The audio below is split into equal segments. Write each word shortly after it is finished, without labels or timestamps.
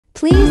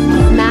Please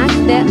smash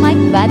that like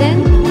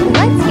button.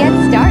 Let's get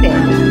started.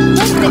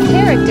 Click the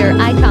character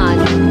icon.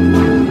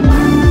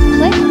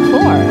 Click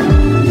 4.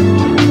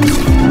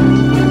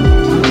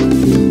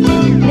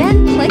 Then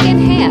click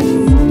Enhance.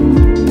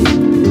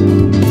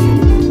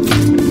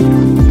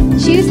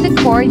 Choose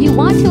the core you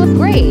want to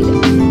upgrade.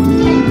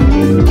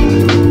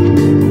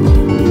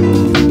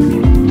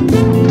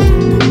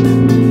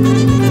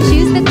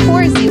 Choose the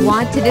cores you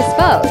want to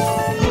dispose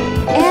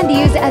and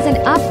use as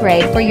an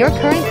upgrade for your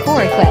current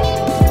core equipped.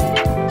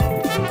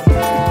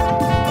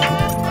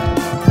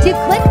 To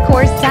click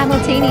cores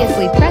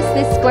simultaneously, press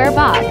this square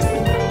box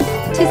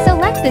to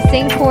select the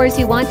same cores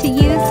you want to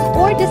use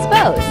or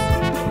dispose.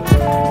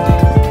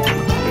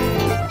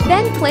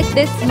 Then click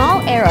this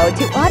small arrow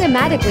to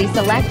automatically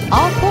select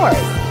all cores.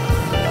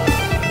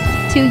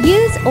 To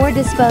use or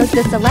dispose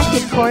the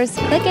selected cores,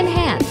 click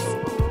Enhance.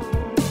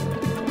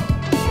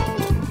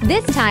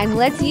 This time,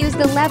 let's use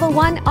the level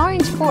 1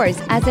 orange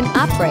cores as an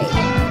upgrade.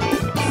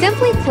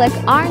 Simply click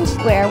orange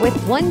square with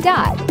 1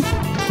 dot.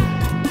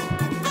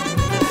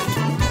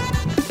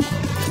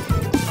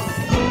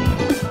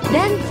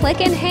 Then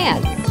click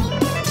Enhance.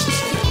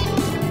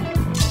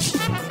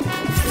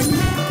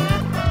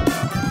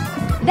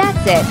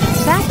 That's it,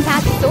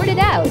 backpack sorted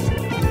out.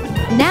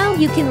 Now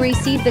you can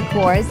receive the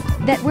cores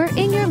that were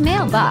in your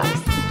mailbox.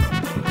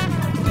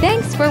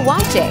 Thanks for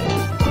watching.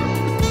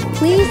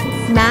 Please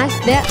smash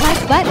that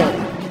like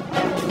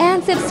button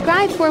and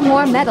subscribe for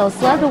more Metal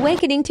Slug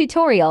Awakening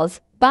tutorials.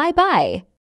 Bye-bye.